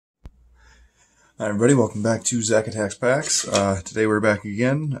Hi everybody, welcome back to Zach Attacks Packs. Today we're back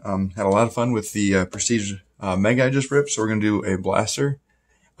again. Had a lot of fun with the Prestige Mega I just ripped, so we're going to do a blaster.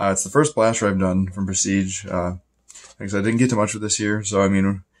 It's the first blaster I've done from Prestige. Like I said, I didn't get to much of this year, so I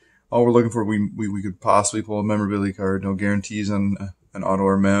mean, all we're looking for, we could possibly pull a memorabilia card. No guarantees on an auto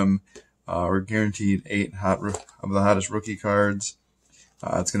or mem. We're guaranteed 8 of the hottest rookie cards.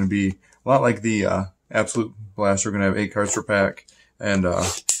 It's going to be a lot like the Absolute Blaster. We're going to have 8 cards per pack and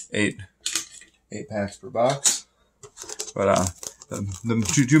 8 packs per box. But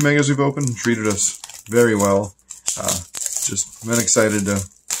the two megas we've opened treated us very well. Just been excited to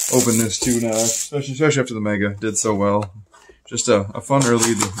open this too now, especially after the mega did so well. Just a fun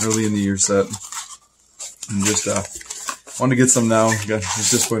early in the year set, and just wanted to get some now. At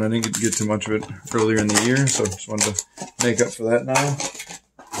this point, I didn't get to get too much of it earlier in the year, so just wanted to make up for that now.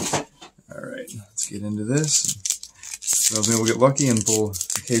 All right, let's get into this. So maybe we'll get lucky and pull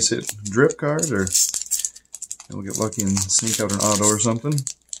a case hit drip card, or we'll get lucky and sneak out an auto or something.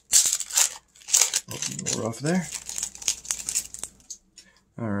 Open a little rough there.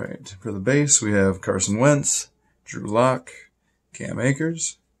 Alright, for the base we have Carson Wentz, Drew Lock, Cam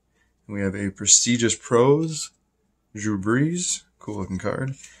Akers. And we have a prestigious pros, Drew Brees. Cool looking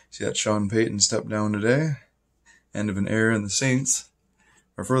card. See that Sean Payton step down today. End of an era in the Saints,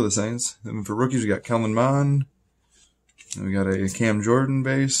 or for the Saints. Then for rookies we got Kellen Mond. And we got a Cam Jordan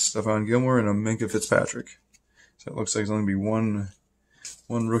base, Stephon Gilmore, and a Minkah Fitzpatrick. So it looks like it's only going to be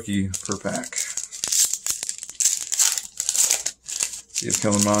one rookie per pack. See if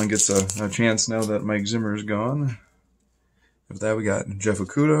Kellen Mond gets a chance now that Mike Zimmer is gone. With that, we got Jeff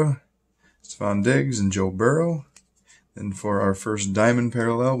Okudah, Stephon Diggs, and Joe Burrow. Then for our first diamond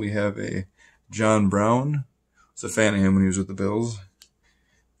parallel, we have a John Brown. I was a fan of him when he was with the Bills.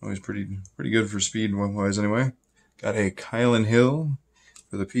 Always pretty good for speed-wise anyway. Got a Kylan Hill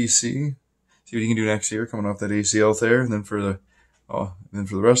for the PC. See what he can do next year, coming off that ACL tear. And then for the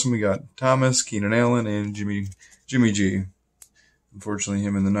rest of them, we got Thomas, Keenan Allen, and Jimmy G. Unfortunately,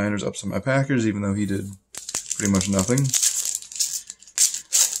 him and the Niners upset my Packers, even though he did pretty much nothing.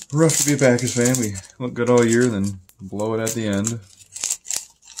 Rough to be a Packers fan. We look good all year, then blow it at the end.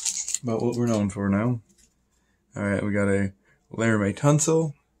 About what we're known for now. All right, we got a Laramie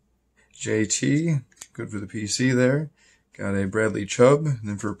Tunsil, JT. Good for the PC there. Got a Bradley Chubb. And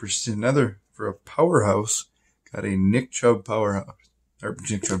then for a powerhouse, got a Nick Chubb powerhouse. Or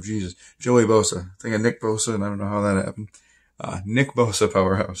Nick Chubb, Jesus. Joey Bosa. I think of Nick Bosa, and I don't know how that happened. Nick Bosa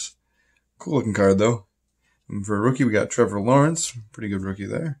powerhouse. Cool looking card though. And for a rookie, we got Trevor Lawrence. Pretty good rookie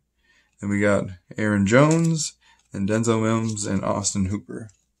there. Then we got Aaron Jones, and Denzel Mims, and Austin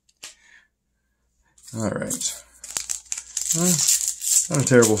Hooper. Alright. Not a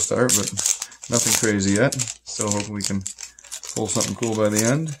terrible start, but nothing crazy yet. Still hoping we can pull something cool by the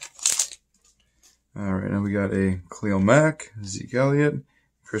end. Alright, now we got a Khalil Mack, Zeke Elliott,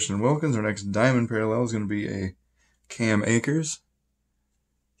 Christian Wilkins. Our next diamond parallel is going to be a Cam Akers.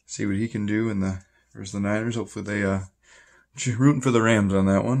 See what he can do versus the Niners. Hopefully they rooting for the Rams on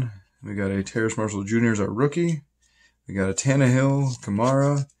that one. We got a Terrace Marshall Jr. as our rookie. We got a Tannehill,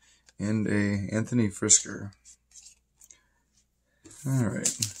 Kamara, and a Anthony Frisker. Alright.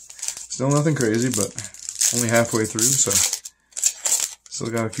 Still nothing crazy, but only halfway through, so still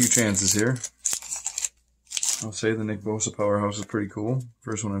got a few chances here. I'll say the Nick Bosa powerhouse is pretty cool.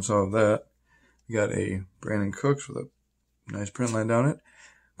 First one I saw of that. We got a Brandon Cooks with a nice print line down it.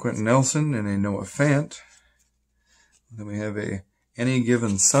 Quentin Nelson and a Noah Fant. Then we have a Any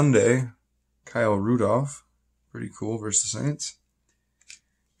Given Sunday, Kyle Rudolph. Pretty cool versus the Saints.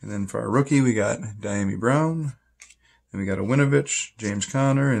 And then for our rookie, we got Diami Brown. Then we got a Winovich, James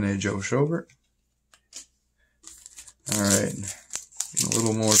Conner, and a Joe Schobert. Alright. A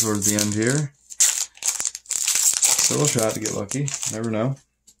little more towards the end here. Still a shot to get lucky. Never know.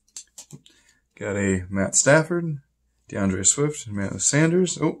 Got a Matt Stafford, DeAndre Swift, and Matt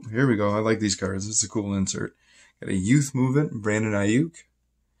Sanders. Oh, here we go. I like these cards. This is a cool insert. Got a Youth Movement, Brandon Ayuk.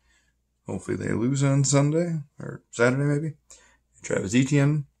 Hopefully they lose on Sunday, or Saturday maybe. Travis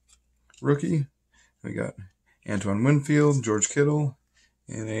Etienne, rookie. We got Antoine Winfield, George Kittle,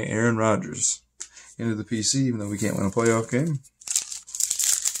 and a Aaron Rodgers. Into the PC, even though we can't win a playoff game.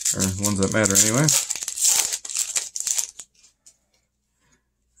 Or the ones that matter anyway.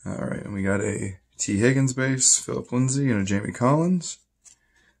 Alright, and we got a T. Higgins base, Philip Lindsay, and a Jamie Collins.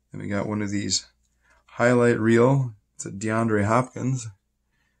 Then we got one of these highlight reel. It's a DeAndre Hopkins.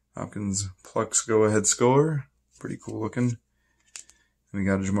 Hopkins Plucks go-ahead score. Pretty cool looking. And we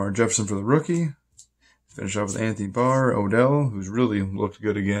got a Jamar Jefferson for the rookie. Finish off with Anthony Barr, Odell, who's really looked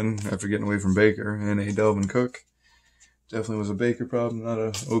good again after getting away from Baker, and a Delvin Cook. Definitely was a Baker problem, not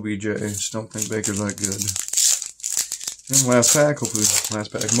a OBJ. Just don't think Baker's that good. And last pack, hopefully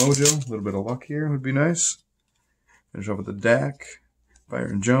last pack mojo. A little bit of luck here would be nice. Finish off with a Dak,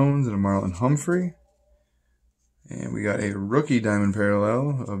 Byron Jones, and a Marlon Humphrey. And we got a rookie diamond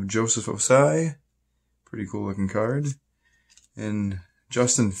parallel of Joseph Osai. Pretty cool looking card. And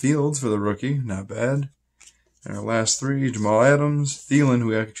Justin Fields for the rookie, not bad. And our last three, Jamal Adams, Thielen,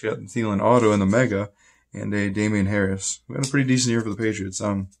 who actually got the Thielen auto in the Mega, and a Damian Harris. We had a pretty decent year for the Patriots.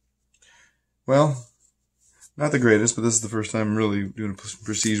 Well, not the greatest, but this is the first time I'm really doing a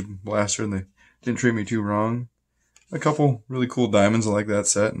Prestige Blaster, and they didn't treat me too wrong. A couple really cool diamonds, I like that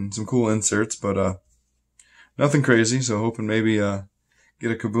set, and some cool inserts, but nothing crazy, so hoping maybe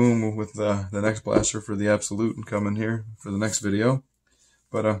get a kaboom with the next blaster for the Absolute and come in here for the next video.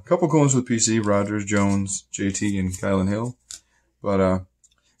 But a couple cool ones with PC, Rodgers, Jones, JT, and Kylan Hill. But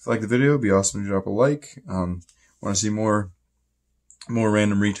if you like the video, it'd be awesome to drop a like. Want to see more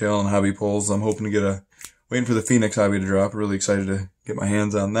random retail and hobby pulls. I'm hoping to get waiting for the Phoenix hobby to drop. Really excited to get my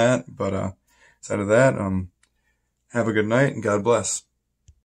hands on that. But aside of that, have a good night and God bless.